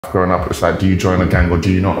Growing up, it's like, do you join a gang or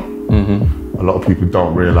do you not? A lot of people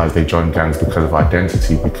don't realise they join gangs because of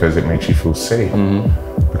identity, because it makes you feel safe.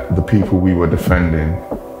 The people we were defending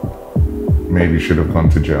maybe should have gone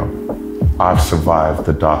to jail. I've survived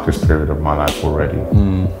the darkest period of my life already,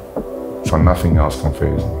 so nothing else can faze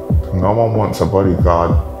me. No one wants a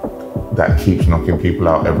bodyguard that keeps knocking people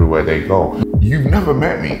out everywhere they go. You've never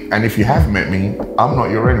met me, and if you have met me, I'm not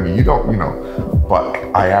your enemy. You don't, but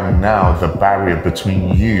I am now the barrier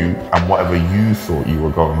between you and whatever you thought you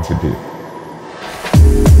were going to do.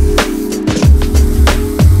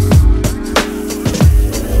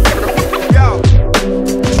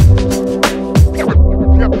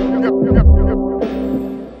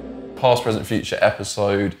 Past, Present, Future,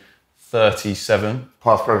 episode 37.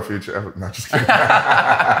 Past, present, future, no, just kidding.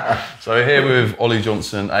 So we're here with Olu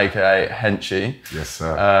Johnson, aka Henchy. Yes,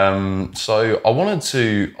 sir. So I wanted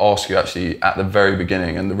to ask you actually at the very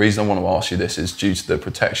beginning, and the reason I want to ask you this is due to the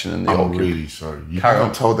protection and the I'm really sorry. You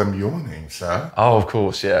haven't told them your name, sir. Oh, of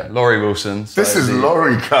course, yeah. Lawrie Wilson. So this is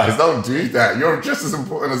Lawrie, guys. Don't do that. You're just as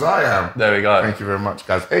important as I am. There we go. Thank you very much,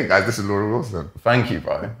 guys. Hey, guys, this is Lawrie Wilson. Thank you,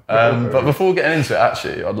 bro. But before getting into it,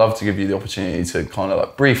 actually, I'd love to give you the opportunity to kind of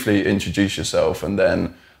like briefly introduce yourself, and then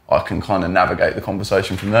I can kind of navigate the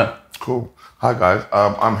conversation from there. Cool. Hi, guys.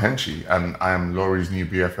 I'm Henchy, and I am Laurie's new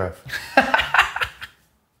BFF.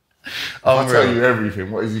 I'll tell you everything.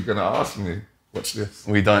 What is he going to ask me? Watch this.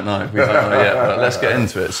 We don't know. We don't know yet, but let's get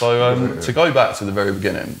into it. So to go back to the very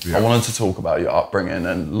beginning, I wanted to talk about your upbringing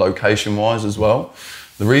and location-wise as well.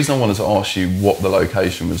 The reason I wanted to ask you what the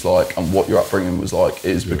location was like and what your upbringing was like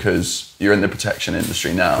is because you're in the protection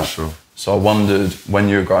industry now. For sure. So I wondered, when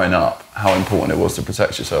you were growing up, how important it was to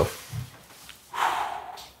protect yourself.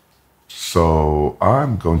 So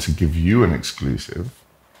I'm going to give you an exclusive.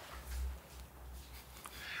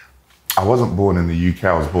 I wasn't born in the UK,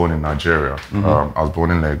 I was born in Nigeria. I was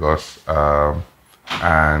born in Lagos,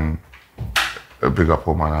 and big up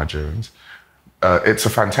all my Nigerians. It's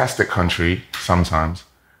a fantastic country sometimes,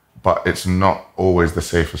 but it's not always the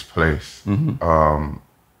safest place.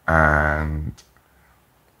 And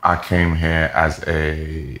I came here as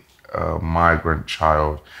a migrant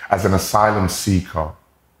child, as an asylum seeker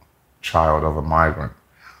child of a migrant.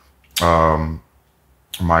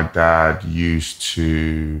 My dad used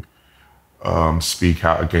to speak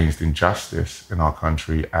out against injustice in our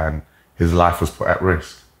country, and his life was put at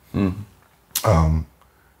risk. And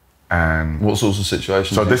what sorts of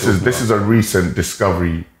situations? So this is a recent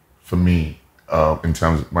discovery for me in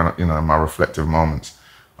terms of when, in my reflective moments.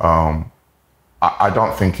 I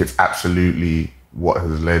don't think it's absolutely what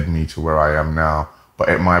has led me to where I am now, but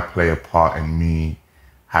it might play a part in me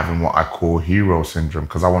having what I call hero syndrome,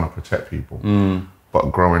 because I want to protect people.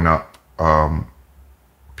 But growing up,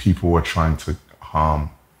 people were trying to harm,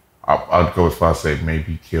 I'd go as far as say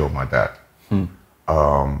maybe kill my dad.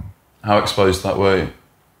 How exposed that were you?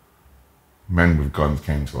 Men with guns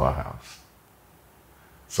came to our house.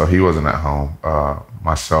 So he wasn't at home.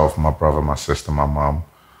 Myself, my brother, my sister, my mum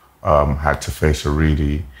had to face a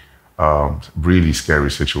really, really scary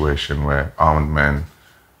situation where armed men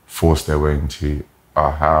forced their way into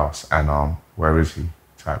our house and where is he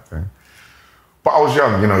type thing. But I was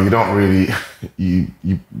young, you don't really,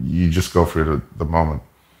 you just go through the moment.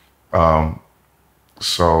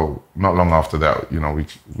 So not long after that,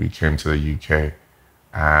 we came to the UK.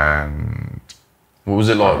 And what was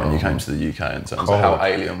it like when you came to the UK in terms of how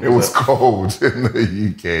alien was it? It was cold in the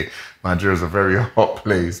UK. Nigeria's a very hot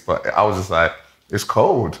place, but I was just like, it's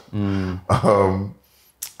cold.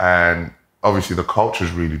 And obviously the culture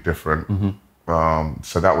is really different.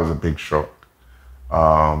 So that was a big shock.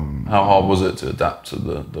 How hard was it to adapt to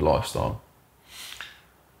the lifestyle?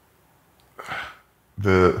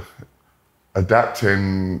 The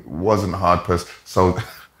adapting wasn't hard. So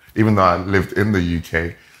even though I lived in the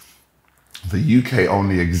UK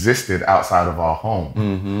only existed outside of our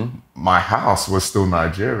home. My house was still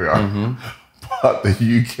Nigeria, but the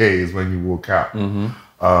UK is when you walk out.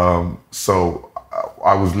 So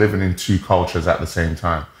I was living in two cultures at the same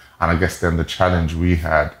time. And I guess then the challenge we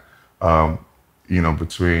had,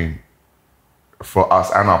 between, for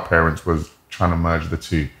us and our parents, was trying to merge the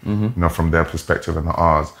two, from their perspective and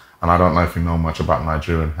ours. And I don't know if you know much about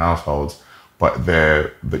Nigerian households, but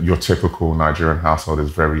your typical Nigerian household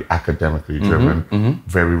is very academically driven,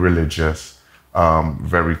 very religious,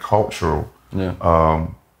 very cultural.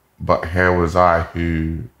 But here was I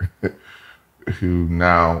who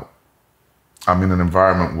now, I'm in an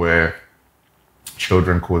environment where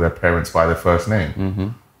children call their parents by their first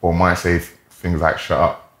name, or might say things like "shut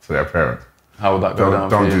up" to their parents. How would that go down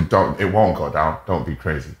for you? It won't go down. Don't be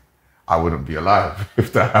crazy. I wouldn't be alive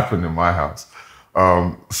if that happened in my house.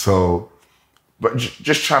 But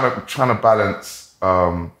just trying to balance,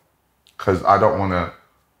 because I don't want to.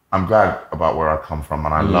 I'm glad about where I come from,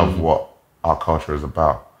 and I love what our culture is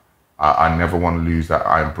about. I never want to lose that.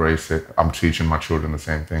 I embrace it. I'm teaching my children the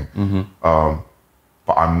same thing.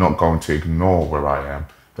 But I'm not going to ignore where I am.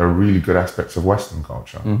 There are really good aspects of Western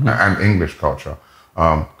culture and English culture.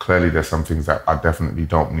 Clearly, there's some things that I definitely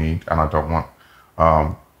don't need and I don't want.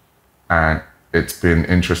 And it's been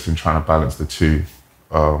interesting trying to balance the two,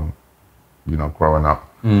 growing up.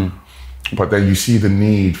 But then you see the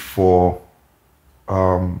need for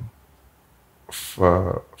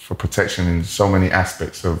protection in so many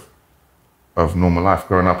aspects of normal life.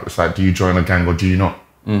 Growing up, it's like, do you join a gang or do you not?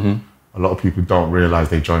 A lot of people don't realize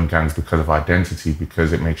they join gangs because of identity,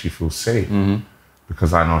 because it makes you feel safe.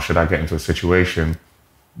 Because I know, should I get into a situation,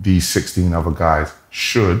 these 16 other guys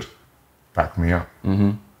should back me up.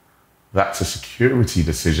 That's a security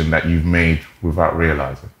decision that you've made without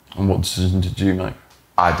realizing. And what decision did you make?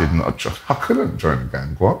 I did not join. I couldn't join a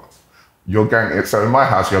gang. What? Your gang, so in my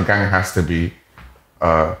house, your gang has to be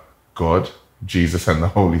God, Jesus, and the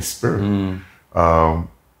Holy Spirit.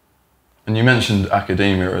 And you mentioned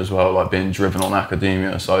academia as well, like being driven on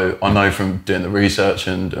academia. So I know from doing the research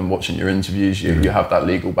and watching your interviews, you have that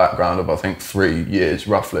legal background of, I think, 3 years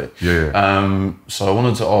roughly. So I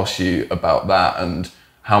wanted to ask you about that and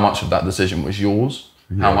how much of that decision was yours,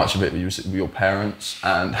 how much of it was your parents,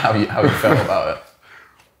 and how you felt about it.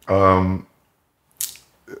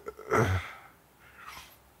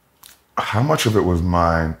 How much of it was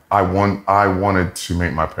mine? I wanted to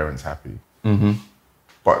make my parents happy,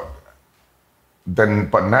 but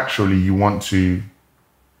naturally you want to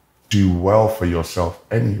do well for yourself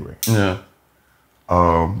anyway.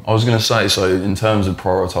 I was going to say, so in terms of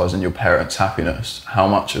prioritizing your parents' happiness, how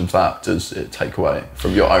much of that does it take away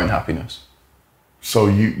from your own happiness? So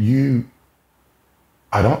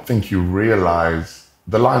I don't think you realize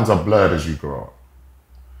the lines are blurred as you grow up,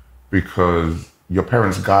 because your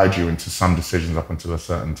parents guide you into some decisions up until a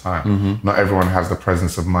certain time. Not everyone has the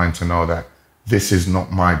presence of mind to know that this is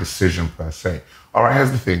not my decision per se. All right,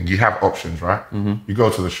 here's the thing. You have options, right? You go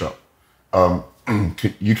to the shop.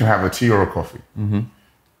 You can have a tea or a coffee.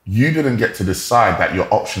 You didn't get to decide that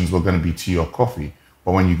your options were going to be tea or coffee.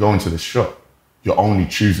 But when you go into the shop, you're only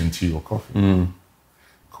choosing tea or coffee.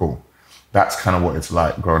 Cool. That's kind of what it's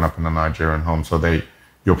like growing up in a Nigerian home. So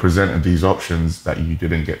you're presented these options that you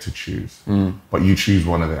didn't get to choose, but you choose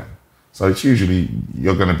one of them. So it's usually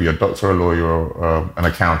you're going to be a doctor, a lawyer, or an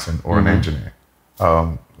accountant, or an engineer.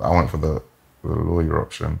 I went for the lawyer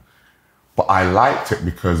option. But I liked it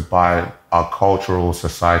because by our cultural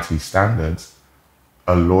society standards,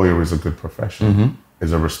 a lawyer is a good profession,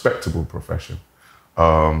 is a respectable profession.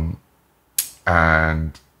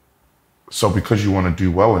 And so because you want to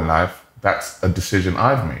do well in life, that's a decision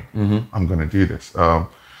I've made. I'm going to do this. So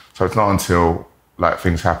it's not until like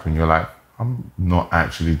things happen, you're like, I'm not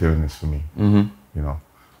actually doing this for me, you know.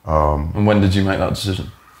 And when did you make that decision?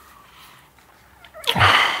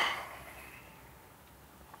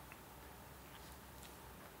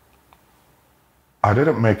 I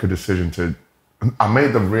didn't make a decision I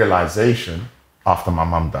made the realization after my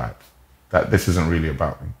mum died that this isn't really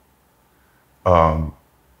about me.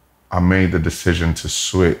 I made the decision to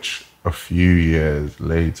switch a few years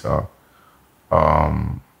later.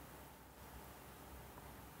 My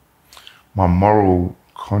moral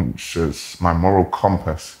compass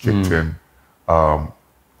kicked in on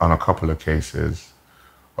a couple of cases.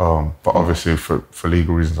 But obviously for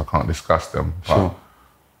legal reasons, I can't discuss them. But,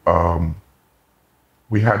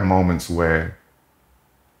 we had moments where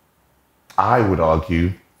I would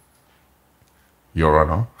argue, Your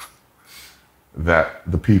Honor, that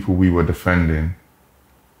the people we were defending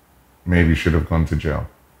maybe should have gone to jail.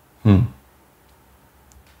 And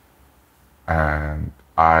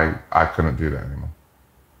I couldn't do that anymore.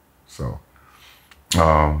 So,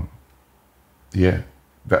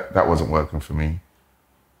 that wasn't working for me.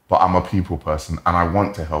 But I'm a people person and I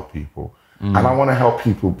want to help people. And I want to help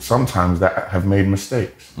people sometimes that have made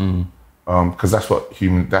mistakes. Because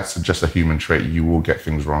that's just a human trait. You will get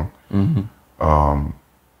things wrong.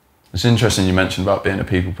 It's interesting you mentioned about being a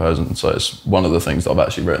people person. So it's one of the things that I've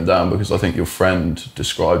actually written down, because I think your friend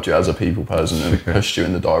described you as a people person and pushed you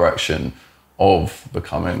in the direction of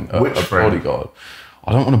becoming a bodyguard.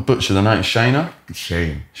 I don't want to butcher the name. Shayna?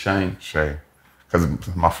 Shane. Shane. Because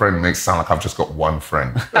my friend makes it sound like I've just got one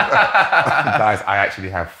friend. Guys, I actually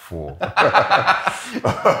have 4.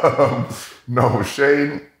 No,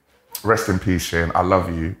 Shane, rest in peace, Shane. I love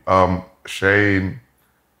you. Shane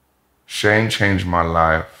changed my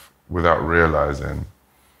life without realizing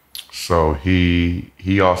So he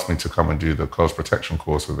asked me to come and do the close protection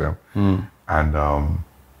course with him. And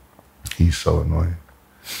he's so annoying.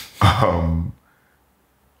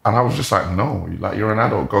 And I was just like, no, like, you're an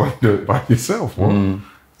adult, go and do it by yourself. What? And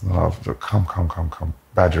I was like, come,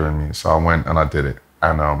 badgering me. So I went and I did it.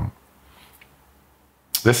 And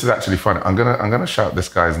this is actually funny. I'm gonna shout this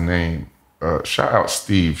guy's name. Shout out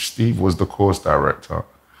Steve. Steve was the course director.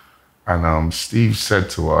 And Steve said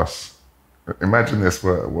to us, imagine this,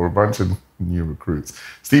 we're a bunch of new recruits.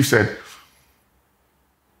 Steve said,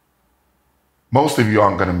 most of you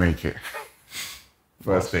aren't gonna make it.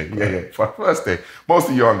 First day, first day. Most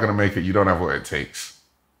of you aren't gonna make it, you don't have what it takes.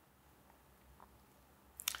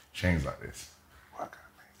 Shane's like this. What can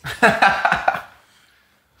I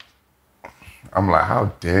make? I'm like, how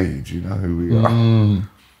dare you? Do you know who we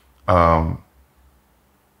are?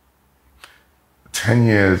 10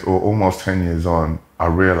 years or almost 10 years on, I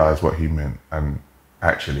realized what he meant. And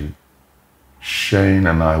actually, Shane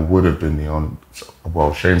and I would have been the only,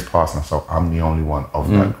 well, Shane's passed now, so I'm the only one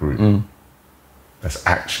of that group that's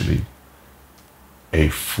actually a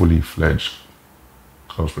fully fledged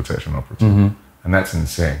close protection operative. And that's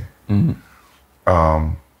insane.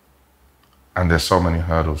 And there's so many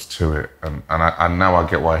hurdles to it. And now I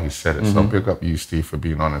get why he said it. So big up you, Steve, for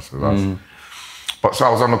being honest with us. But so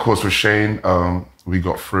I was on the course with Shane. We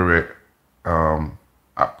got through it. I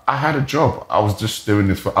had a job. I was just doing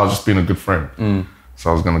this I was just being a good friend.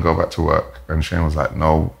 So I was going to go back to work. And Shane was like,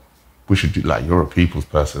 no, we should do, like, you're a people's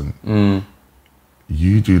person.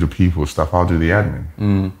 You do the people stuff, I'll do the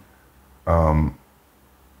admin. I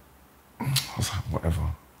was like,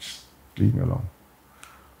 whatever, just leave me alone.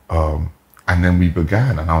 And then we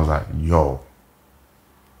began, and I was like, yo,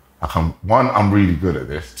 one, I'm really good at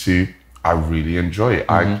this. Two, I really enjoy it.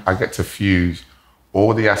 I get to fuse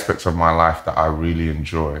all the aspects of my life that I really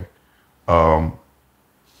enjoy. And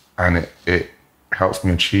it helps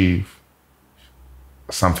me achieve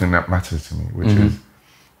something that matters to me, which is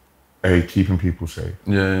keeping people safe.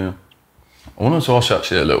 Yeah. I wanted to ask you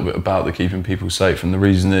actually a little bit about the keeping people safe, and the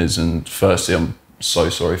reason is, and firstly, I'm so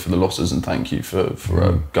sorry for the losses and thank you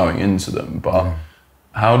for going into them, but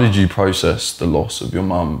how did you process the loss of your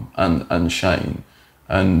mum and Shane?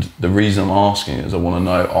 And the reason I'm asking is I want to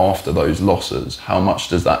know, after those losses, how much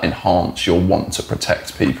does that enhance your want to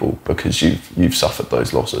protect people because you've suffered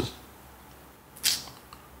those losses?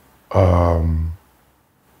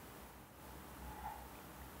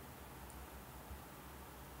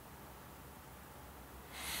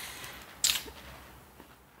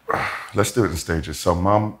 Let's do it in stages. So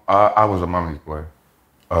mum, I was a mummy's boy.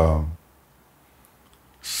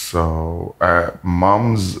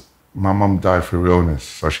 My mum died through illness,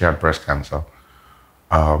 so she had breast cancer.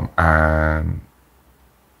 And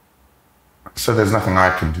so there's nothing I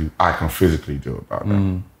can physically do about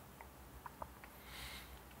that.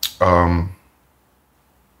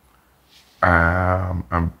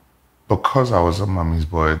 And because I was a mummy's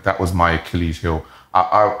boy, that was my Achilles heel.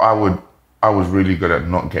 I was really good at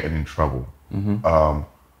not getting in trouble.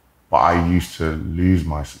 But I used to lose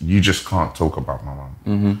you just can't talk about my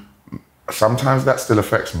mum. Sometimes that still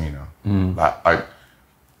affects me now. Like, I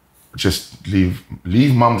just leave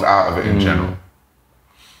mums out of it in general.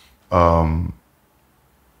 And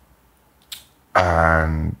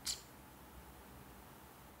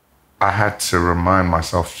I had to remind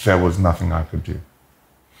myself there was nothing I could do.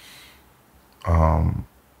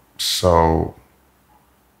 So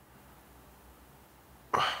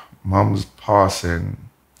mum's passing,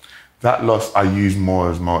 that loss I used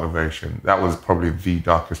more as motivation. That was probably the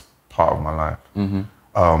darkest part of my life.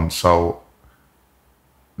 So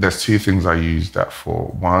there's two things I use that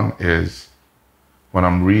for. One is when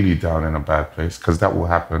I'm really down in a bad place, because that will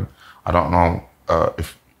happen. I don't know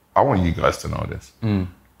if I want you guys to know this.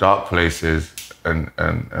 Dark places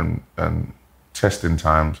and testing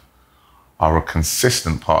times are a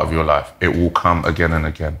consistent part of your life. It will come again and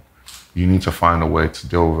again. You need to find a way to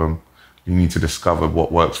deal with them. You need to discover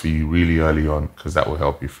what works for you really early on, because that will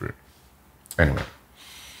help you through. Anyway,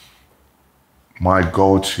 my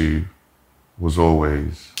go-to was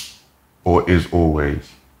always, or is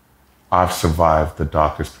always, I've survived the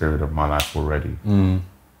darkest period of my life already.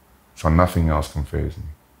 So nothing else can faze me.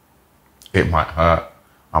 It might hurt,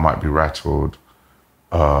 I might be rattled,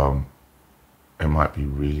 it might be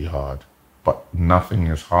really hard, but nothing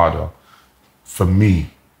is harder for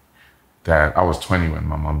me than, I was 20 when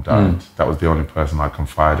my mum died. That was the only person I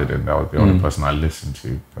confided in, that was the only person I listened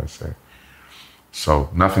to, per se.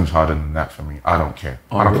 So nothing's harder than that for me. I don't care.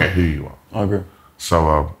 I don't care who you are. I agree.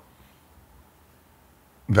 So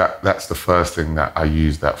that's the first thing that I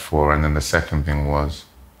used that for. And then the second thing was,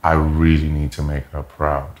 I really need to make her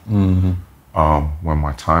proud. When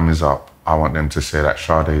my time is up, I want them to say that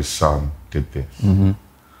Sade's son did this.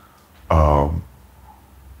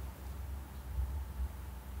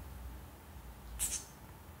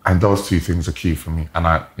 And those two things are key for me. And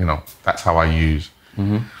that's how I use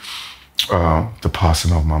the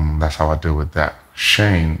passing of my mum. That's how I deal with that.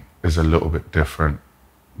 Shane is a little bit different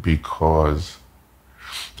because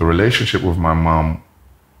the relationship with my mum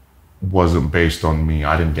wasn't based on me.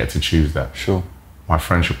 I didn't get to choose that. Sure. My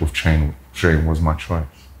friendship with Shane was my choice.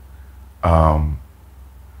 And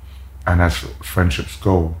as friendships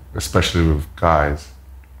go, especially with guys,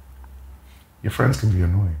 your friends can be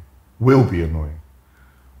annoying, will be annoying.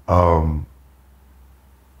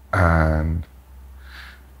 And,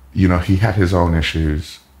 he had his own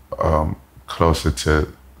issues closer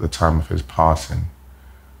to the time of his passing.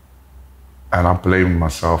 And I blamed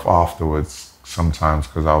myself afterwards sometimes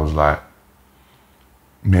because I was like,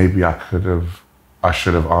 maybe I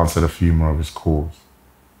should have answered a few more of his calls.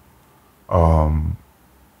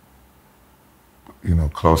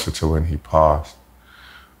 Closer to when he passed.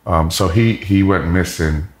 So he went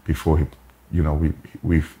missing before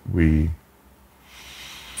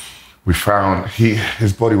we found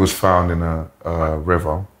his body was found in a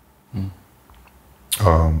river.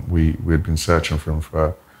 We had been searching for him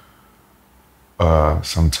for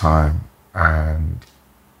some time, and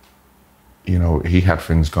he had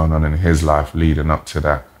things going on in his life leading up to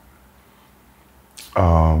that.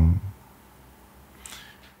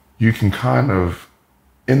 You can kind of,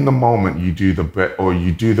 in the moment, you do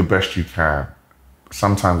the best you can.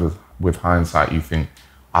 Sometimes with hindsight, you think,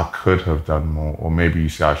 I could have done more, or maybe you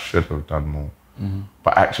say I should have done more.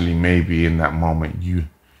 But actually, maybe in that moment, you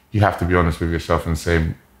have to be honest with yourself and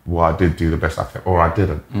say, well, I did do the best I could, or I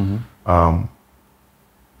didn't.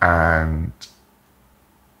 And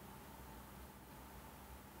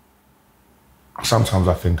sometimes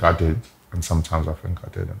I think I did, and sometimes I think I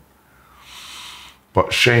didn't.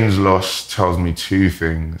 But Shane's loss tells me two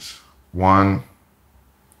things. One,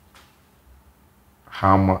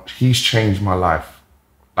 how much he's changed my life.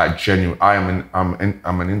 Like genuine, I'm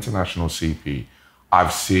an international CP.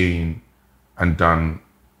 I've seen and done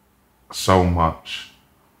so much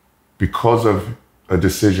because of a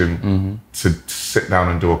decision to sit down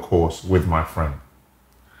and do a course with my friend.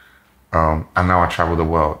 And now I travel the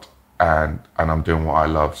world and I'm doing what I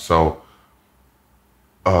love. So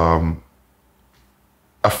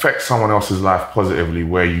affect someone else's life positively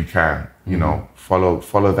where you can,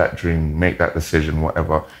 follow that dream, make that decision,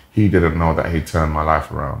 whatever. He didn't know that he turned my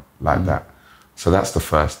life around like that. So that's the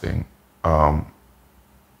first thing.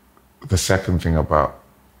 The second thing about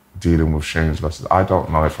dealing with Shane's loss is I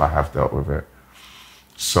don't know if I have dealt with it.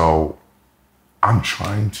 So I'm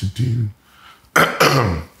trying to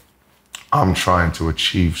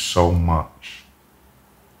achieve so much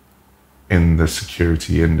in the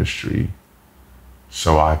security industry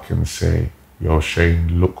so I can say, yo,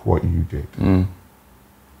 Shane, look what you did.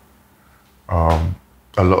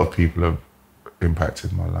 A lot of people have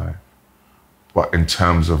impacted my life. But in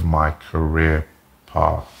terms of my career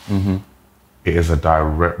path, it is a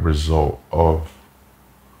direct result of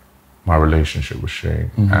my relationship with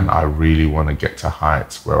Shane. And I really want to get to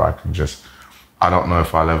heights where I can I don't know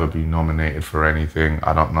if I'll ever be nominated for anything.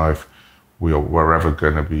 I don't know if we're ever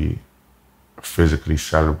going to be physically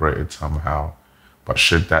celebrated somehow. But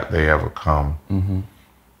should that day ever come,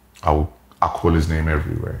 I'll call his name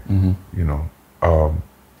everywhere,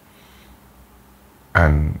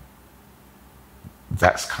 and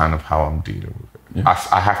that's kind of how I'm dealing with it. Yeah.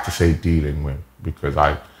 I have to say dealing with, because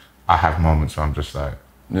I have moments where I'm just like,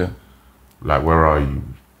 like, where are you,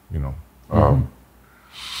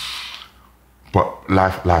 but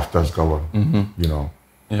life does go on,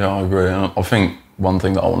 Yeah, I agree. And I think one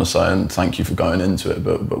thing that I want to say, and thank you for going into it,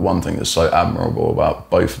 but one thing that's so admirable about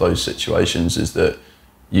both of those situations is that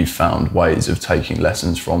you found ways of taking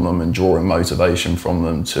lessons from them and drawing motivation from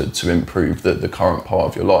them to improve the current part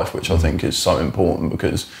of your life, which I think is so important,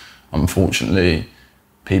 because unfortunately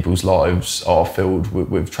people's lives are filled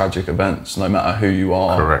with tragic events. No matter who you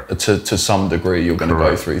are, to some degree you're going to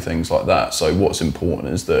go through things like that. So what's important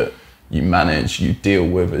is that you manage, you deal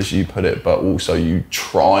with, as you put it, but also you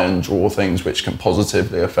try and draw things which can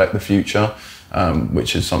positively affect the future,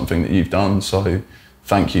 which is something that you've done. So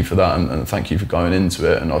thank you for that, and thank you for going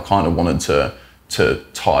into it. And I kind of wanted to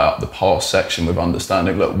tie up the past section with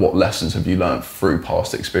understanding, look, what lessons have you learned through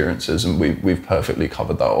past experiences? And we've perfectly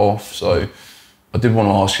covered that off. So I did want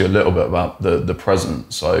to ask you a little bit about the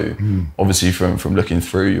present. So obviously from looking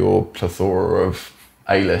through your plethora of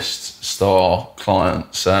A-list star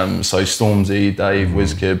clients. So Stormzy, Dave,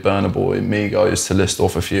 WizKid, Burna Boy, Migos, to list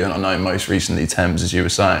off a few, and I know most recently Thames, as you were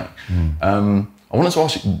saying. I wanted to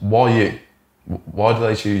ask you, why you? Why do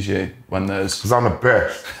they choose you when there's... Because I'm the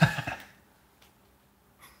best.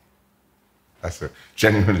 That's it.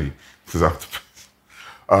 Genuinely, because I'm the best.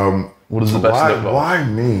 What does the best look like? Why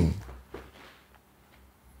me?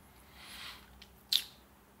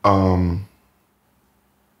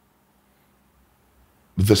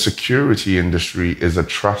 The security industry is a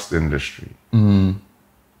trust industry. Long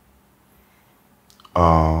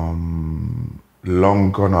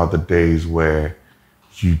gone are the days where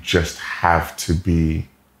you just have to be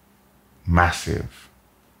massive.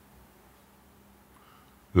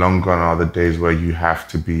 Long gone are the days where you have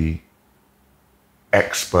to be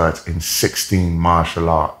expert in 16 martial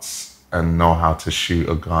arts and know how to shoot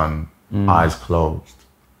a gun, eyes closed.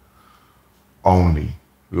 Only.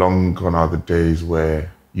 Long gone are the days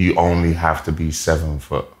where you only have to be 7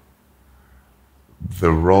 foot.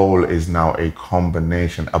 The role is now a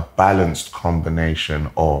combination, a balanced combination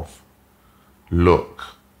of look,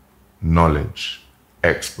 knowledge,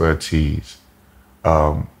 expertise,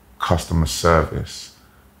 customer service,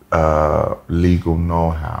 legal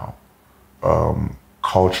know-how,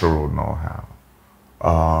 cultural know-how,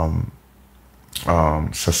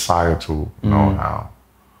 societal know-how.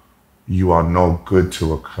 You are no good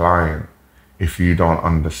to a client if you don't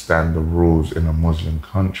understand the rules in a Muslim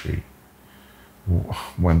country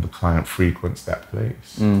when the client frequents that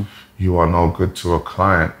place. You are no good to a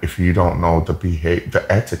client if you don't know the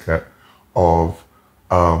etiquette of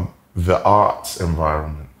the arts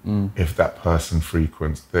environment, if that person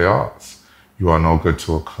frequents the arts. You are no good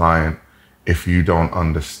to a client if you don't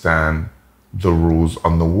understand the rules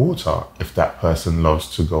on the water, if that person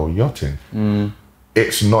loves to go yachting.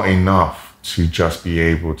 It's not enough to just be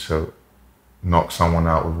able to knock someone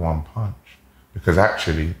out with one punch, because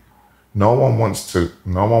actually no one wants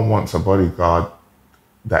a bodyguard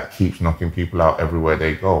that keeps knocking people out everywhere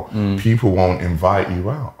they go. People won't invite you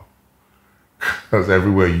out because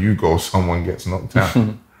everywhere you go, someone gets knocked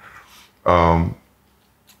out.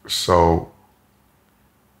 So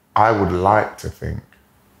I would like to think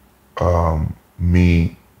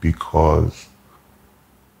me, because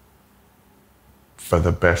for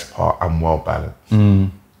the best part, I'm well balanced.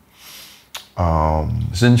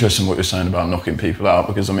 It's interesting what you're saying about knocking people out,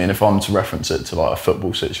 because I mean, if I'm to reference it to like a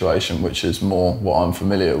football situation, which is more what I'm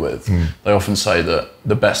familiar with, they often say that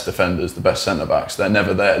the best defenders, the best centre-backs, they're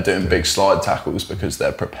never there doing big slide tackles because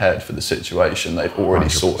they're prepared for the situation. They've already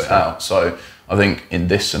 100%. Sorted it out. So I think in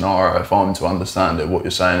this scenario, if I'm to understand it, what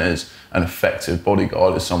you're saying is an effective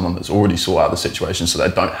bodyguard is someone that's already sorted out the situation so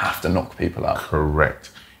they don't have to knock people out.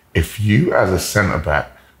 Correct. If you as a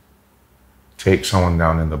centre-back take someone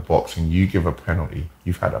down in the box and you give a penalty,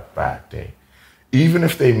 you've had a bad day. Even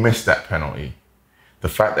if they miss that penalty, the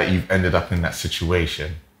fact that you've ended up in that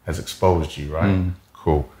situation has exposed you, right?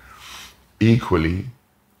 Cool. Equally,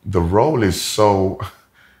 the role is so...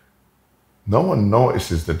 No one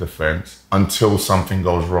notices the defense until something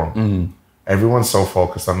goes wrong. Everyone's so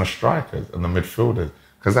focused on the strikers and the midfielders,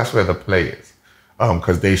 because that's where the play is,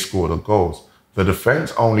 because they score the goals. The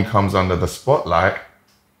defense only comes under the spotlight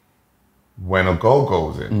when a goal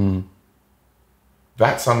goes in.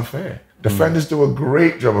 That's unfair. Defenders do a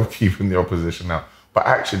great job of keeping the opposition out, but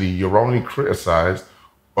actually you're only criticized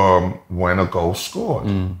when a goal's scored.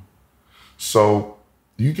 So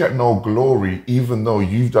you get no glory even though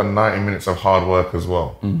you've done 90 minutes of hard work as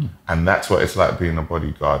well. And that's what it's like being a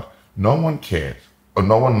bodyguard. No one cares or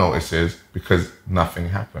no one notices because nothing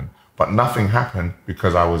happened. But nothing happened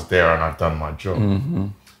because I was there and I've done my job.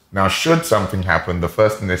 Now, should something happen, the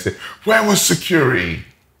first thing they say, where was security?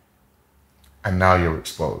 And now you're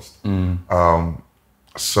exposed.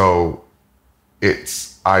 So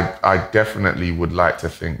I definitely would like to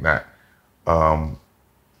think that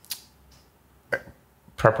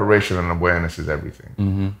preparation and awareness is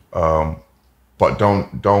everything. But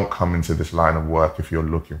don't come into this line of work if you're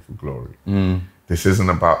looking for glory. This isn't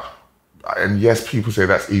about, and yes, people say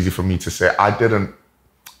that's easy for me to say. I didn't,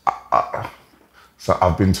 so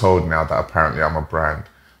I've been told now that apparently I'm a brand.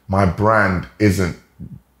 My brand isn't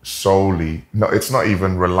solely, no, it's not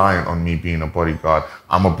even reliant on me being a bodyguard.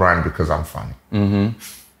 I'm a brand because I'm funny. I'm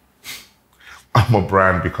a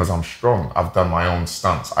brand because I'm strong. I've done my own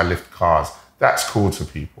stunts. I lift cars. That's cool to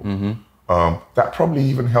people. That probably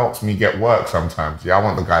even helps me get work sometimes. Yeah, I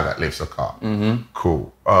want the guy that lifts a car.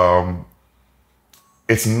 Cool.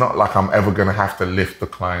 It's not like I'm ever going to have to lift the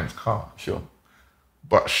client's car. Sure.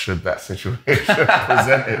 But should that situation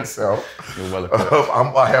present itself, you're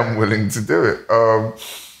well I am willing to do it.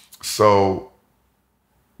 So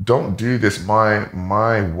don't do this.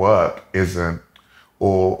 My work isn't,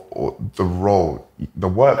 or the role. The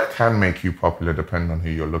work can make you popular depending on who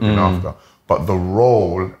you're looking after, but the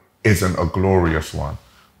role isn't a glorious one.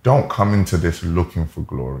 Don't come into this looking for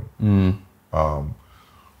glory.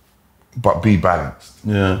 But be balanced.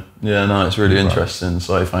 Yeah, no, it's really interesting.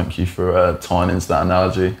 So thank you for tying into that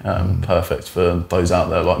analogy. Perfect for those out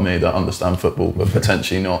there like me that understand football, but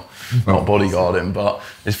potentially not bodyguarding. But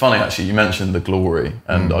it's funny, actually, you mentioned the glory,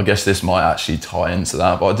 and I guess this might actually tie into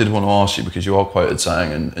that. But I did want to ask you, because you are quoted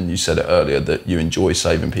saying, and you said it earlier, that you enjoy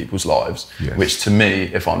saving people's lives, which to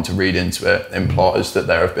me, if I'm to read into it, implies that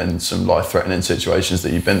there have been some life-threatening situations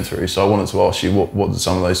that you've been through. So I wanted to ask you, what did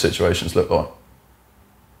some of those situations look like?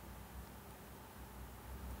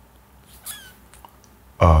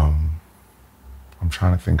 I'm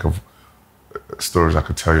trying to think of stories I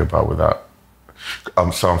could tell you about without.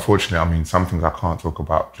 So unfortunately, I mean, some things I can't talk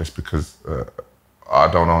about just because I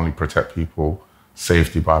don't only protect people's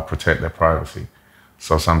safety, but I protect their privacy.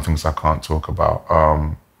 So some things I can't talk about.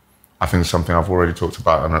 I think something I've already talked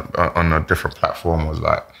about on a different platform was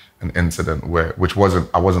like an incident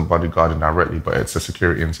I wasn't bodyguarding directly, but it's a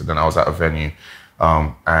security incident. I was at a venue,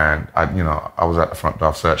 and I was at the front door,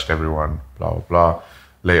 I've searched everyone, blah, blah, blah.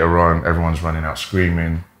 Later on, everyone's running out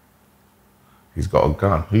screaming, he's got a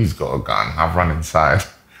gun, he's got a gun. I've run inside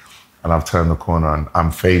and I've turned the corner and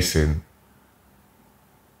I'm facing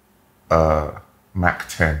Mac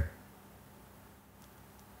 10.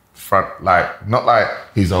 Front, like, not like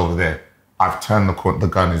he's over there. I've turned the corner, the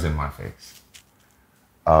gun is in my face.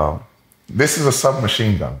 This is a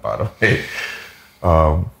submachine gun, by the way.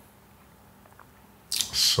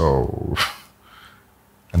 So,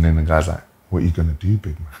 and then the guy's like, "What are you gonna do,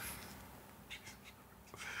 big man?"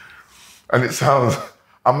 And it sounds,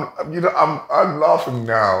 I'm laughing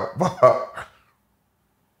now, but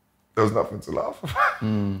there was nothing to laugh about.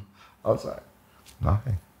 I was like,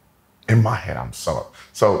 nothing. In my head, I'm so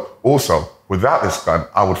also, without this gun,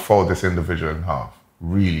 I would fold this individual in half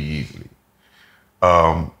really easily.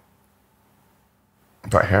 But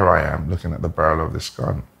here I am looking at the barrel of this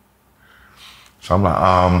gun. So I'm like,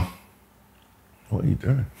 what are you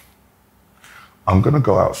doing? I'm gonna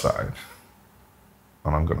go outside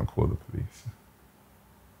and I'm gonna call the police.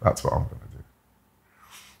 That's what I'm gonna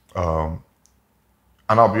do.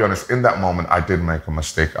 And I'll be honest, in that moment, I did make a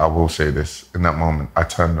mistake. I will say this. In that moment, I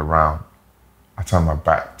turned around. I turned my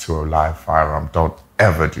back to a live firearm. Don't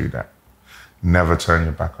ever do that. Never turn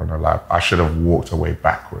your back on a live. I should have walked away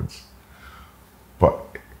backwards.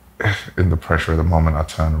 But in the pressure of the moment, I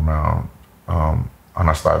turned around and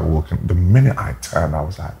I started walking. The minute I turned, I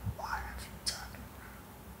was like, why have you turned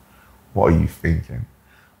around? What are you thinking?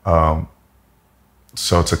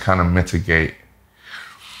 So to kind of mitigate,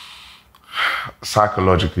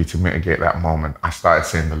 psychologically to mitigate that moment, I started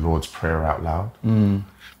saying the Lord's Prayer out loud.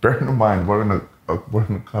 Bearing in mind, we're in a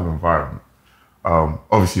club environment.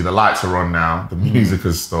 Obviously, the lights are on now. The music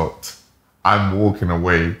has stopped. I'm walking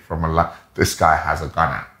away from a light. This guy has a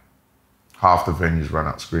gun out. Half the venue's run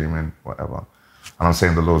out screaming, whatever. And I'm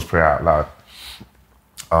saying the Lord's Prayer out loud.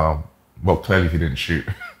 Well, clearly he didn't shoot.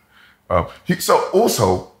 So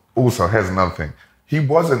also, here's another thing. He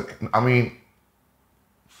wasn't, I mean,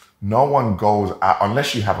 no one goes out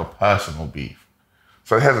unless you have a personal beef.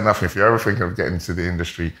 So here's another thing. If you're ever thinking of getting into the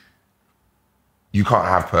industry, you can't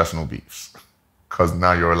have personal beefs because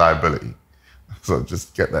now you're a liability. So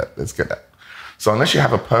just get that. Let's get that. So unless you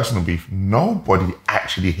have a personal beef, nobody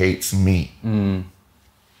actually hates me.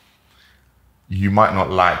 You might not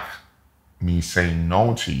like me saying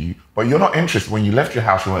no to you, but you're not interested. When you left your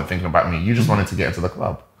house, you weren't thinking about me. You just wanted to get into the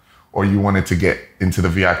club. Or you wanted to get into the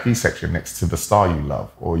VIP section next to the star you love,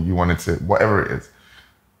 or you wanted to, whatever it is.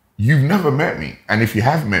 You've never met me. And if you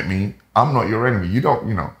have met me, I'm not your enemy. You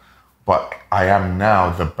don't, but I am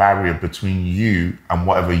now the barrier between you and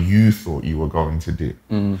whatever you thought you were going to do.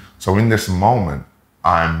 So in this moment,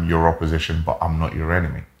 I'm your opposition, but I'm not your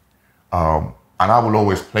enemy. And I will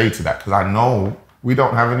always play to that because I know we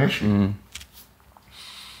don't have an issue.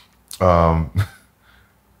 So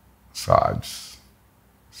I just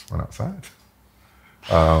went outside.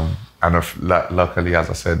 And luckily, as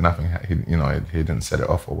I said, nothing, he didn't set it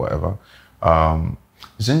off or whatever.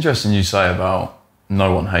 It's interesting you say about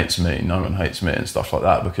no one hates me and stuff like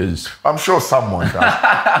that, because I'm sure someone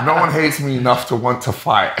does. No one hates me enough to want to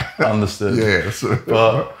fight. Understood. Yeah.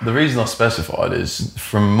 But the reason I specified is,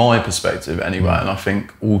 from my perspective anyway, and I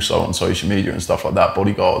think also on social media and stuff like that,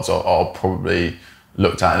 bodyguards are probably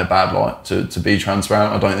looked at in a bad light, to be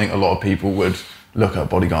transparent. I don't think a lot of people would look at a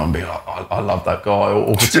bodyguard and be like, I love that guy,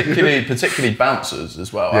 or particularly bouncers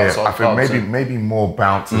as well. Yeah, I think maybe more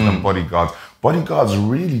bouncers than bodyguards. Bodyguards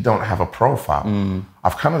really don't have a profile.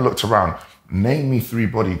 I've kind of looked around. Name me 3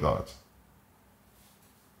 bodyguards.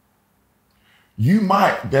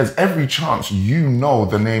 There's every chance you know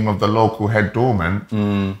the name of the local head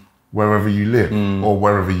doorman wherever you live or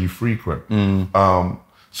wherever you frequent.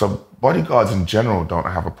 So bodyguards in general don't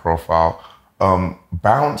have a profile.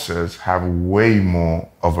 Bouncers have way more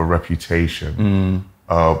of a reputation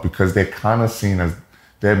because they're kind of seen as,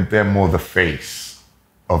 they're more the face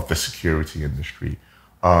of the security industry.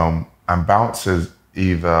 And bouncers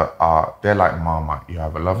they're like Marmite. You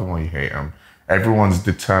either love them or you hate them. Everyone's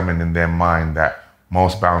determined in their mind that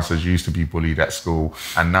most bouncers used to be bullied at school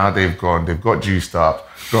and now they've got juiced up,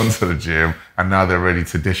 gone to the gym, and now they're ready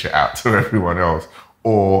to dish it out to everyone else.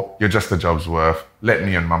 Or you're just a job's worth, let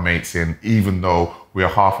me and my mates in, even though we're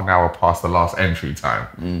half an hour past the last entry time,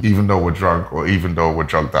 even though we're drunk or even though we're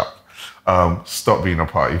drugged up. Stop being a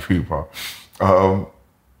party pooper.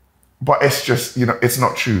 But it's just, it's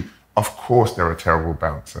not true. Of course there are terrible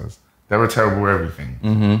bouncers. There are terrible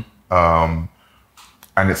everything.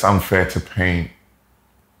 And it's unfair to paint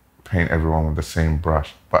everyone with the same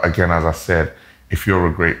brush. But again, as I said, if you're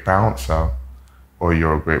a great bouncer or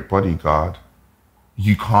you're a great bodyguard,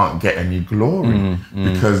 you can't get any glory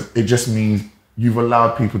because it just means you've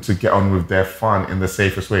allowed people to get on with their fun in the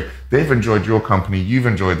safest way. They've enjoyed your company, you've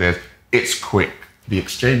enjoyed theirs. It's quick. The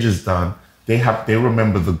exchange is done. They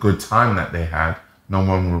remember the good time that they had. No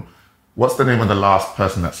one will. What's the name of the last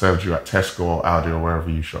person that served you at Tesco or Aldi or wherever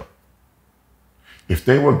you shop? If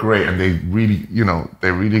they were great and they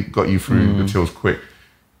really got you through the tills quick,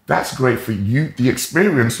 that's great for you. The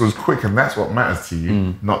experience was quick and that's what matters to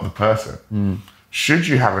you, not the person. Should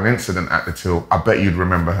you have an incident at the till, I bet you'd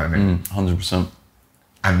remember her name. 100%.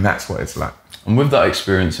 And that's what it's like. And with that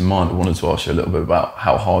experience in mind, I wanted to ask you a little bit about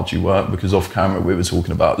how hard you work, because off camera we were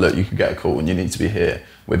talking about, look, you could get a call and you need to be here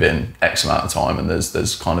within X amount of time and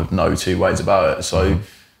there's kind of no two ways about it. So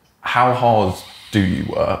how hard do you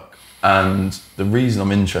work? And the reason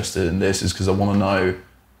I'm interested in this is because I want to know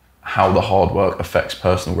how the hard work affects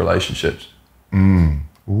personal relationships.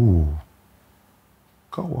 Ooh.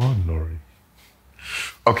 Go on, Lawrie.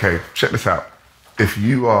 Okay, check this out. If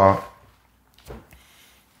you are,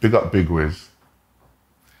 big up Big Wiz.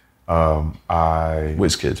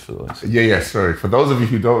 WizKid for those. Yeah, sorry. For those of you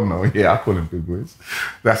who don't know, I call him Big Wiz.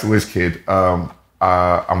 That's WizKid.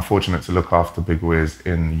 I'm fortunate to look after Big Wiz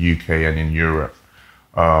in the UK and in Europe.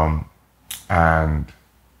 And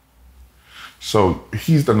so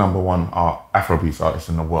he's the #1 Afrobeats artist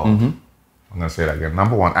in the world. I'm gonna say that again,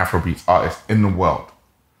 #1 Afrobeats artist in the world.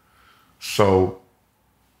 So,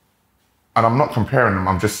 and I'm not comparing them,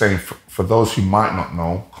 I'm just saying for those who might not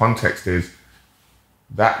know, context is,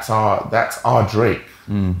 that's our Drake,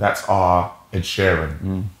 that's our Ed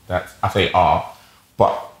Sheeran, I say our,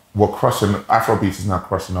 but we're crossing, Afrobeats is now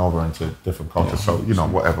crossing over into different cultures, so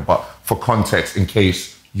whatever. But for context, in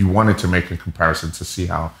case you wanted to make a comparison to see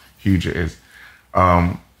how huge it is.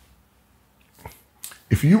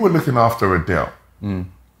 If you were looking after Adele and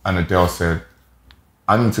Adele said,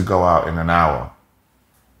 I need to go out in an hour,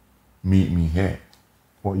 meet me here,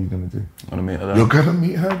 what are you gonna do? I'm gonna meet her there. You're gonna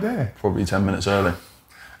meet her there. Probably 10 minutes early.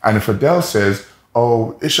 And if Adele says,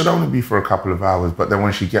 oh, it should only be for a couple of hours, but then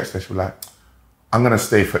when she gets there, she'll be like, I'm gonna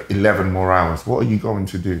stay for 11 more hours. What are you going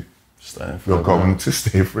to do? You're going to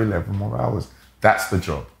stay for 11 more hours. That's the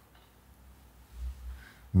job.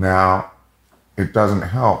 Now, it doesn't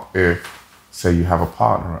help if, say, you have a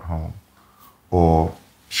partner at home or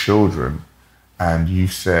children and you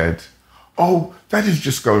said, oh, Daddy's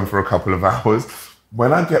just going for a couple of hours.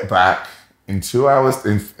 When I get back in 2 hours,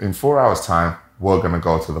 in 4 hours time, we're gonna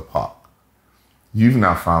go to the park. You've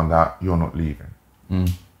now found out you're not leaving.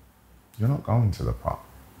 You're not going to the park.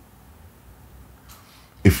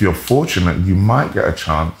 If you're fortunate, you might get a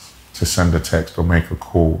chance to send a text or make a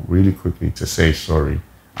call really quickly to say sorry,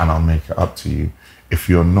 and I'll make it up to you. If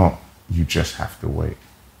you're not, you just have to wait.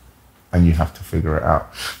 And you have to figure it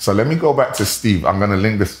out. So let me go back to Steve. I'm gonna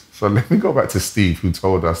link this. So let me go back to Steve, who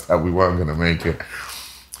told us that we weren't gonna make it.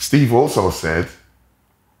 Steve also said,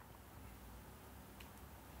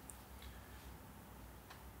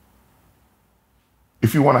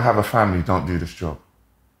 if you wanna have a family, don't do this job.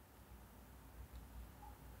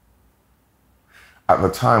 At the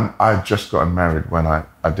time, I had just gotten married when I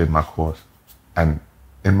did my course. And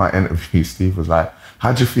in my interview, Steve was like,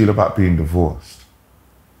 how'd you feel about being divorced?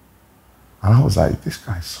 And I was like, this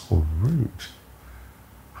guy's so rude.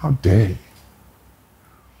 How dare he?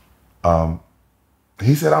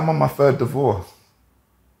 He said, I'm on my 3rd divorce.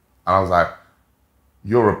 And I was like,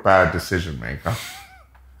 you're a bad decision maker.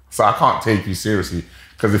 So I can't take you seriously.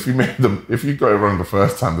 Because if you got it wrong the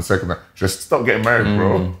first time, the second time, just stop getting married,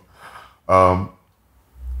 bro.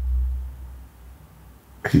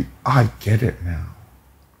 I get it now.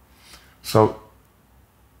 So,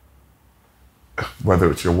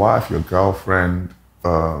 whether it's your wife, your girlfriend,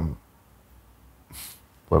 whether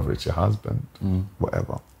it's your husband,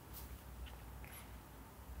 whatever.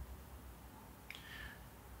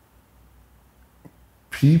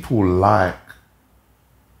 People like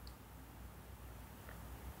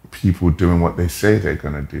people doing what they say they're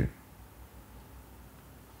gonna do.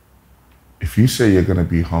 If you say you're gonna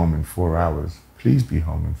be home in 4 hours, please be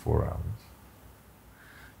home in 4 hours.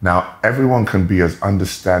 Now, everyone can be as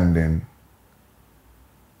understanding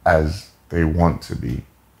as they want to be.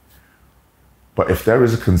 But if there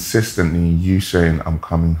is a consistently you saying, I'm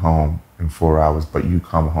coming home in 4 hours, but you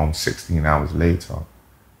come home 16 hours later,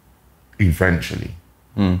 eventually,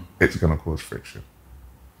 it's gonna cause friction.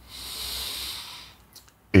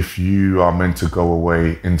 If you are meant to go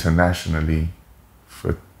away internationally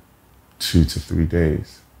for 2 to 3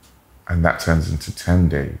 days, and that turns into 10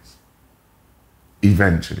 days,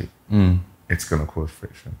 eventually, it's gonna cause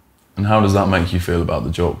friction. And how does that make you feel about the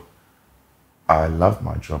job? I love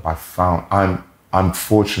my job. I'm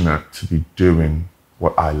fortunate to be doing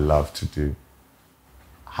what I love to do.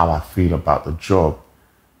 How I feel about the job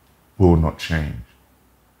will not change.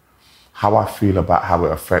 How I feel about how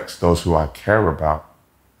it affects those who I care about,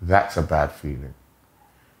 that's a bad feeling.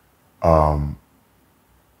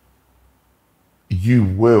 You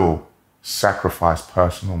will sacrifice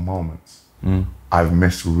personal moments. I've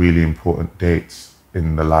missed really important dates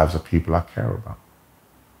in the lives of people I care about.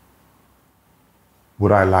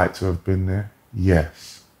 Would I like to have been there?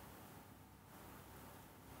 Yes.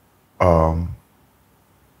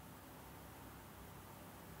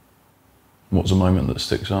 What's a moment that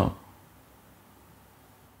sticks out?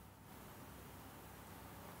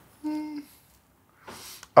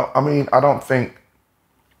 I mean, I don't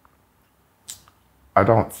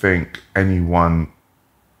think anyone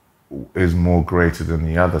is more greater than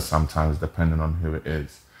the other sometimes, depending on who it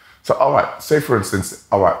is. So, all right, say for instance,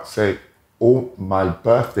 all my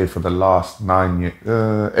birthday for the last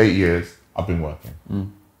 8 years, I've been working.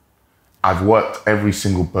 I've worked every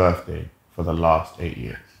single birthday for the last 8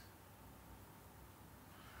 years.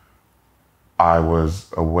 I was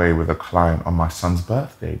away with a client on my son's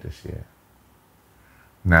birthday this year.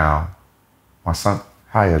 Now, my son,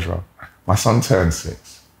 hi Ezra, my son turned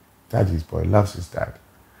 6. Daddy's boy, loves his dad.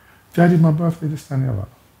 Daddy, my birthday this time, ever.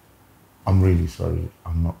 I'm really sorry,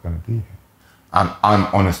 I'm not gonna be here. And I'm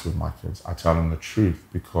honest with my kids. I tell them the truth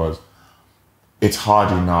because it's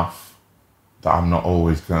hard enough that I'm not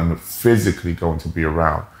always physically going to be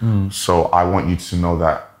around. So I want you to know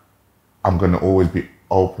that I'm gonna always be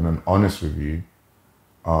open and honest with you.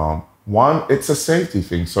 One, it's a safety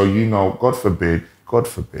thing. So, you know, God forbid,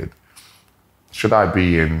 should I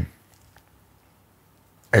be in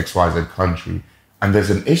XYZ country and there's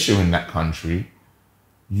an issue in that country,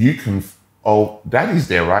 you can, daddy's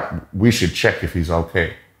there, right? We should check if he's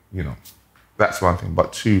okay. You know, that's one thing.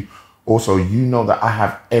 But two, also, you know that I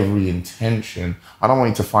have every intention. I don't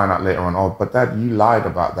want you to find out later on, but dad, you lied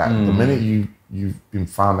about that. The minute you've been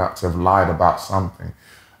found out to have lied about something,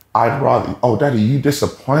 I'd rather, daddy, you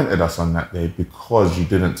disappointed us on that day because you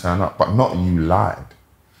didn't turn up, but not you lied.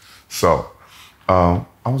 So, I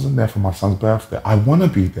wasn't there for my son's birthday. I want to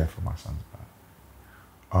be there for my son's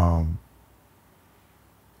birthday.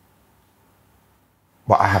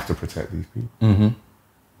 But I have to protect these people.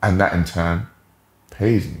 And that in turn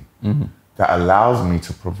pays me. That allows me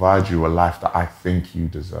to provide you a life that I think you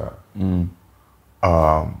deserve.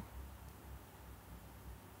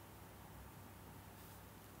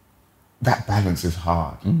 That balance is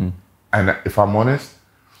hard. And if I'm honest,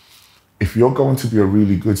 if you're going to be a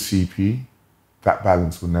really good CP, that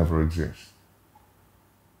balance will never exist.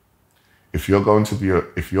 If you're going to be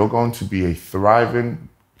a thriving,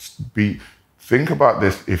 think about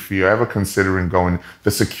this, if you're ever considering going,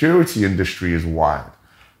 the security industry is wide.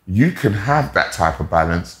 You can have that type of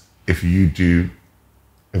balance if you do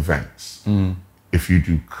events, if you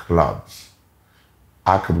do clubs.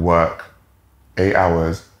 I could work 8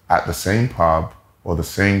 hours at the same pub or the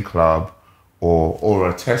same club or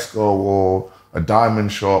a Tesco or a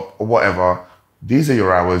diamond shop or whatever. These are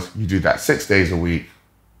your hours. You do that 6 days a week.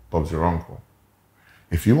 Bob's your uncle.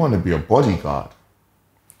 If you want to be a bodyguard,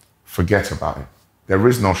 forget about it. There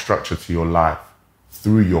is no structure to your life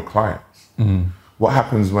through your clients. What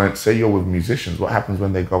happens when, say you're with musicians, what happens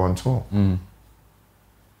when they go on tour?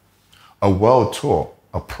 A world tour,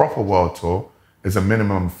 a proper world tour, is a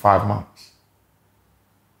minimum of 5 months.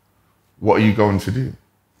 What are you going to do?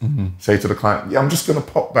 Say to the client, yeah, I'm just going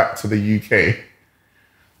to pop back to the UK.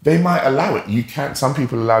 They might allow it. You can't. Some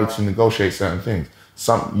people allow you to negotiate certain things.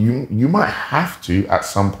 You might have to at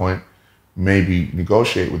some point maybe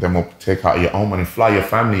negotiate with them or take out your own money, fly your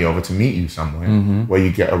family over to meet you somewhere where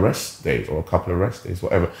you get a rest day or a couple of rest days,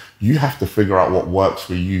 whatever. You have to figure out what works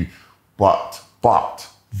for you, but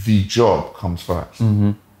the job comes first.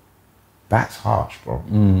 That's harsh, bro.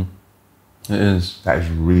 It is. That is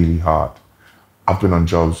really hard. I've been on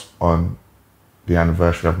jobs on the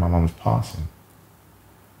anniversary of my mum's passing.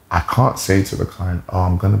 I can't say to the client, oh,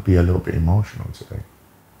 I'm going to be a little bit emotional today.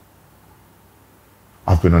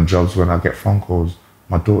 I've been on jobs when I get phone calls,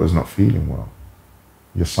 my daughter's not feeling well.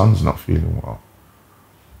 Your son's not feeling well.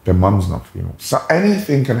 Their mum's not feeling well. So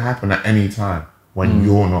anything can happen at any time when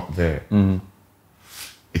you're not there.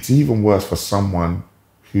 It's even worse for someone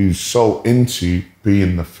who's so into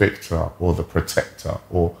being the victor or the protector,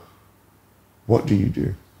 or what do you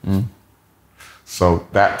do? So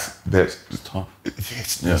it's tough.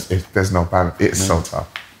 There's no balance. It's so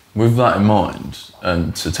tough. With that in mind,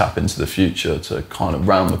 and to tap into the future, to kind of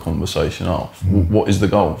round the conversation off, what is the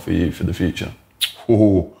goal for you for the future?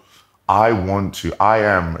 I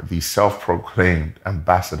am the self-proclaimed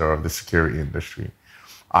ambassador of the security industry.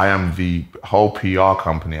 I am the whole PR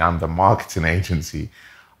company. I'm the marketing agency.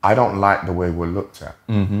 I don't like the way we're looked at.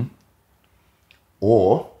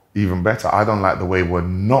 Or, even better, I don't like the way we're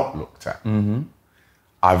not looked at.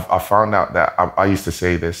 I found out that, I used to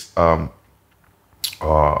say this on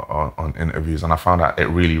interviews, and I found out it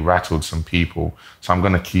really rattled some people, so I'm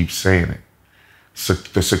going to keep saying it. So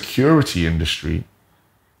the security industry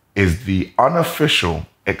is the unofficial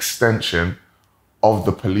extension of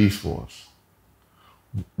the police force.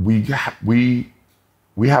 We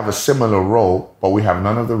have a similar role, but we have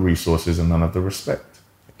none of the resources and none of the respect.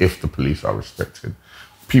 If the police are respected,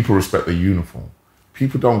 people respect the uniform.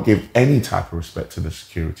 People don't give any type of respect to the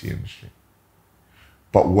security industry.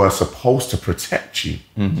 But we're supposed to protect you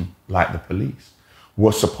like the police.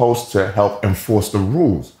 We're supposed to help enforce the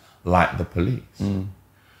rules like the police.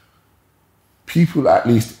 People, at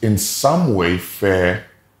least in some way, fear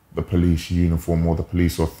the police uniform or the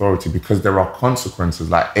police authority because there are consequences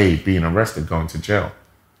like being arrested, going to jail.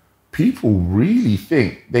 People really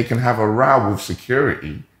think they can have a row with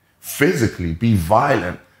security, physically be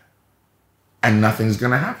violent, and nothing's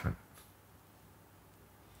going to happen.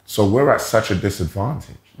 So we're at such a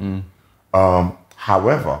disadvantage.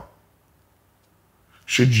 However,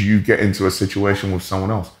 should you get into a situation with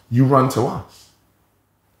someone else, you run to us.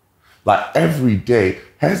 Like every day,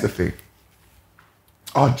 here's the thing.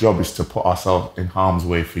 Our job is to put ourselves in harm's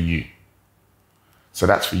way for you. So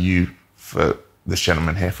that's for you, for this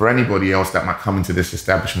gentleman here, for anybody else that might come into this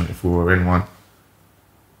establishment if we were in one.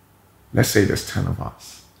 Let's say there's 10 of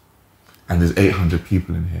us and there's 800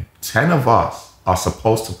 people in here. 10 of us are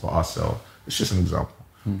supposed to put ourselves, it's just an example,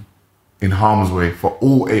 in harm's way for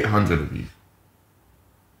all 800 of you.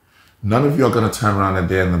 None of you are going to turn around at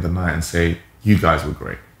the end of the night and say, you guys were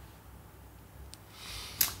great.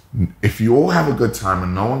 If you all have a good time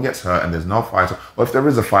and no one gets hurt and there's no fight, or if there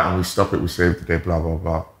is a fight and we stop it, we save the day, blah, blah,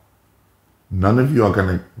 blah, none of you are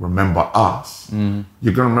going to remember us. You're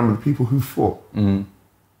going to remember the people who fought.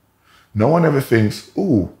 No one ever thinks,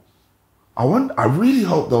 ooh, I really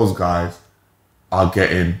hope those guys are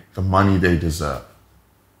getting the money they deserve.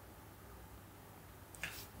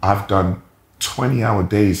 I've done 20-hour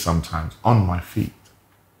days sometimes on my feet.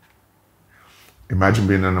 Imagine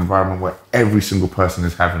being in an environment where every single person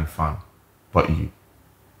is having fun, but you.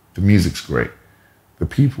 The music's great. The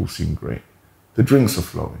people seem great. The drinks are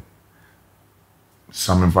flowing.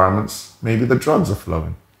 Some environments, maybe the drugs are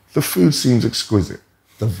flowing. The food seems exquisite.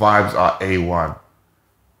 The vibes are A1.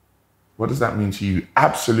 What does that mean to you?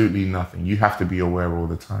 Absolutely nothing. You have to be aware all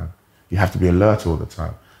the time. You have to be alert all the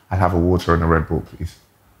time. I'd have a water and a Red Bull, please.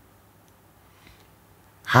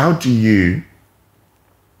 How do you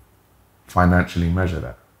financially measure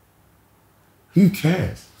that? Who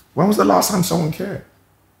cares? When was the last time someone cared?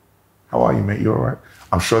 How are you, mate? You all right?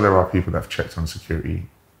 I'm sure there are people that have checked on security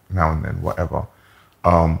now and then, whatever.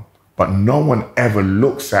 But no one ever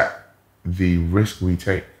looks at the risk we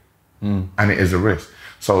take. And it is a risk.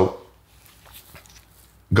 So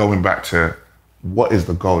going back to what is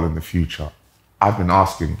the goal in the future? I've been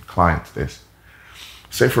asking clients this.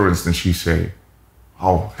 Say, for instance, you say,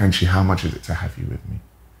 oh, Henchy, how much is it to have you with me?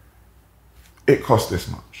 It costs this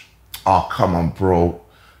much. Oh, come on, bro.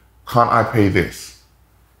 Can't I pay this?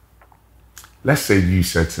 Let's say you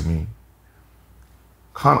said to me,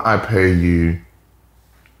 can't I pay you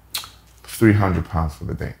 £300 for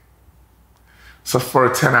the day? So for a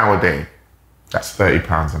 10-hour day, that's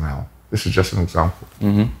 £30 an hour. This is just an example.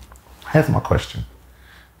 Here's my question.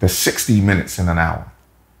 There's 60 minutes in an hour.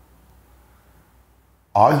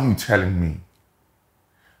 Are you telling me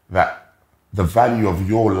that the value of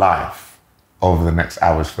your life over the next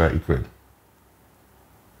hour is 30 quid?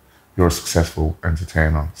 You're a successful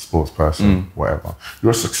entertainer, sports person, whatever.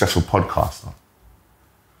 You're a successful podcaster.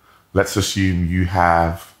 Let's assume you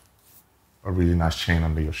have a really nice chain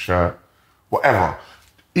under your shirt, whatever.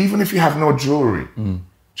 Even if you have no jewelry,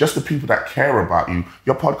 just the people that care about you,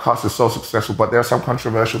 your podcast is so successful, but there are some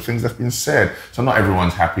controversial things that's been said. So not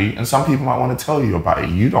everyone's happy. And some people might want to tell you about it.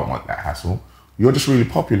 You don't want that hassle. You're just really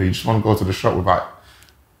popular. You just want to go to the shop without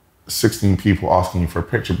 16 people asking you for a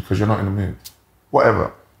picture because you're not in the mood.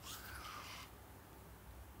 Whatever.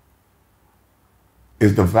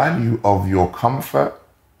 Is the value of your comfort,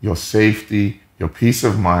 your safety, your peace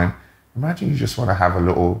of mind. Imagine you just want to have a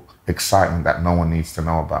little excitement that no one needs to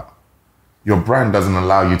know about. Your brand doesn't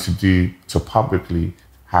allow you to publicly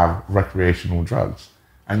have recreational drugs,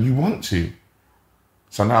 and you want to.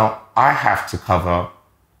 So now I have to cover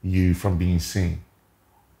you from being seen.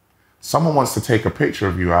 Someone wants to take a picture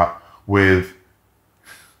of you out with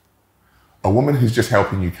a woman who's just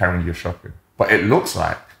helping you carry your shopping. But it looks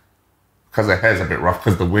like, because her hair's a bit rough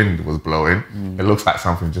because the wind was blowing, it looks like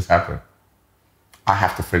something just happened. I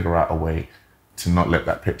have to figure out a way to not let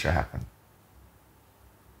that picture happen.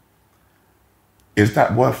 Is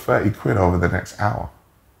that worth 30 quid over the next hour?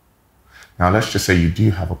 Now, let's just say you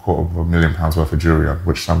do have £250,000 worth of jewelry on,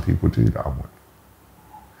 which some people do that I'm with.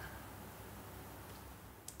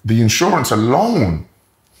 The insurance alone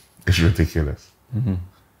is ridiculous.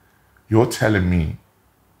 You're telling me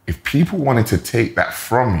if people wanted to take that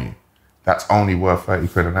from you, that's only worth 30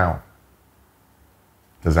 quid an hour.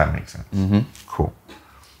 Does that make sense? Cool.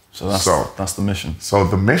 So that's the mission. So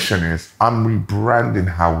the mission is I'm rebranding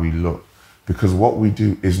how we look, because what we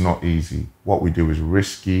do is not easy. What we do is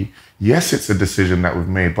risky. Yes, it's a decision that we've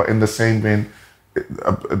made, but in the same vein,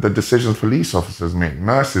 the decisions police officers make,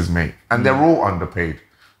 nurses make, and they're all underpaid.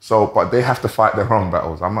 So, but they have to fight their own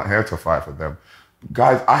battles. I'm not here to fight for them.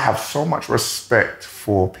 Guys, I have so much respect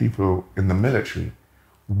for people in the military.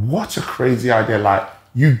 What a crazy idea. Like,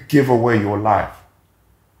 you give away your life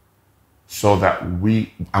so that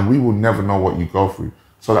we will never know what you go through,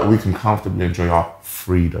 so that we can comfortably enjoy our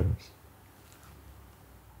freedoms.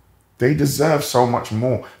 They deserve so much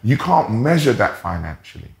more. You can't measure that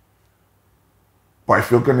financially. But if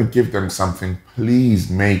you're going to give them something, please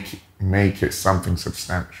make it something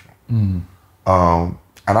substantial. And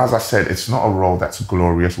as I said, it's not a role that's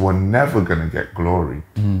glorious. We're never going to get glory.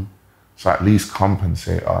 So at least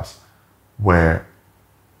compensate us where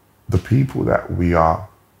the people that we are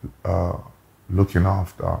looking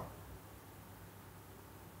after,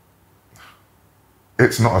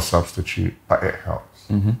 it's not a substitute, but it helps.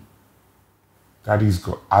 Daddy's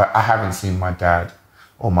got, I haven't seen my dad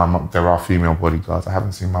or my mom. There are female bodyguards. I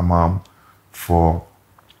haven't seen my mom for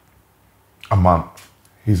a month.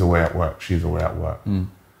 He's away at work. She's away at work.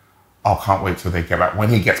 I can't wait till they get back. When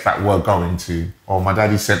he gets back, we're going to, or my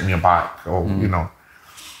daddy sent me a bike, or, you know.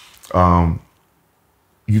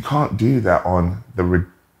 You can't do that on the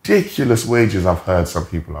ridiculous wages I've heard some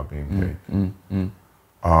people are being paid.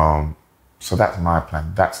 So that's my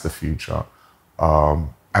plan. That's the future.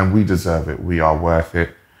 And we deserve it. We are worth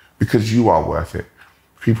it because you are worth it.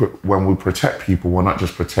 People, when we protect people, we're not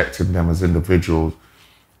just protecting them as individuals.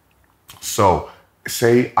 So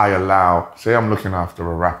say I'm looking after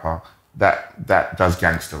a rapper that does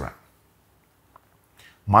gangster rap.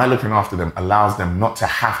 My looking after them allows them not to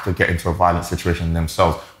have to get into a violent situation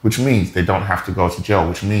themselves, which means they don't have to go to jail,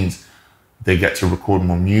 which means they get to record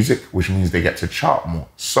more music, which means they get to chart more.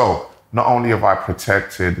 So not only have I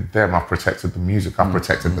protected them, I've protected the music, I've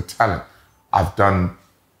protected the talent. I've done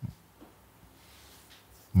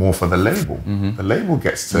more for the label. The label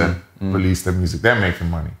gets to release their music. They're making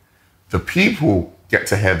money. The people get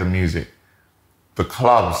to hear the music. The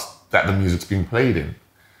clubs that the music's being played in,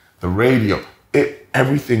 the radio,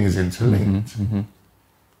 everything is interlinked.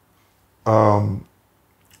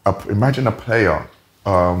 Imagine a player.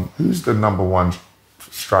 Who's the #1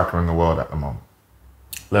 striker in the world at the moment?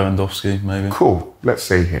 Lewandowski, maybe. Cool. Let's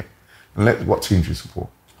say him. And what team do you support?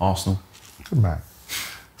 Arsenal. Good man.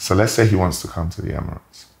 So let's say he wants to come to the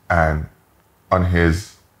Emirates, and on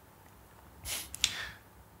his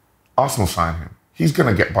Arsenal sign him. He's going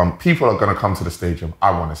to get bumped. People are going to come to the stadium.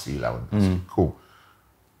 I want to see Lewandowski. Cool.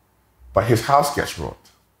 But his house gets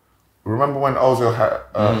robbed. Remember when Ozil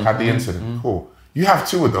had the incident? Cool. You have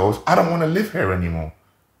 2 of those. I don't want to live here anymore.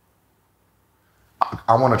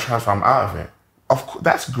 I want to transfer. I'm out of it. Of course,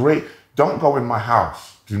 that's great. Don't go in my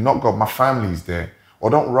house. Do not go. My family's there. or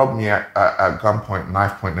don't rob me at gunpoint,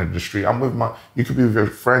 knife point in the street. I'm with you could be with your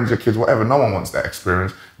friends, your kids, whatever. No one wants that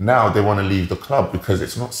experience. Now they want to leave the club because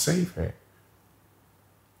it's not safe here.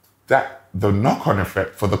 The knock-on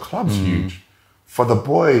effect for the club's huge. For the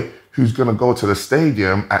boy who's going to go to the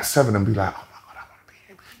stadium at 7 and be like, oh my God, I want to be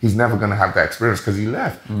him. He's never going to have that experience because he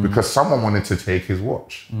left because someone wanted to take his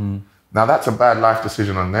watch. Now that's a bad life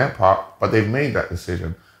decision on their part, but they've made that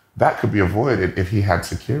decision. That could be avoided if he had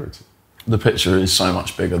security. The picture is so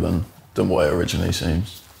much bigger than what it originally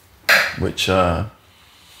seems, which,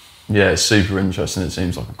 it's super interesting. It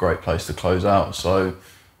seems like a great place to close out. So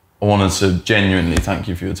I wanted to genuinely thank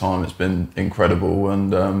you for your time. It's been incredible.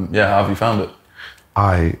 And how have you found it?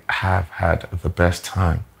 I have had the best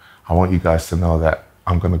time. I want you guys to know that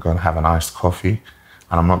I'm going to go and have an iced coffee,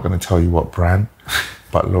 and I'm not going to tell you what brand,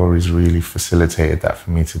 but Lawrie's really facilitated that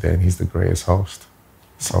for me today, and he's the greatest host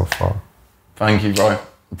so far. Thank you, bro.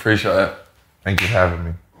 Appreciate it. Thank you for having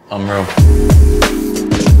me. Unreal.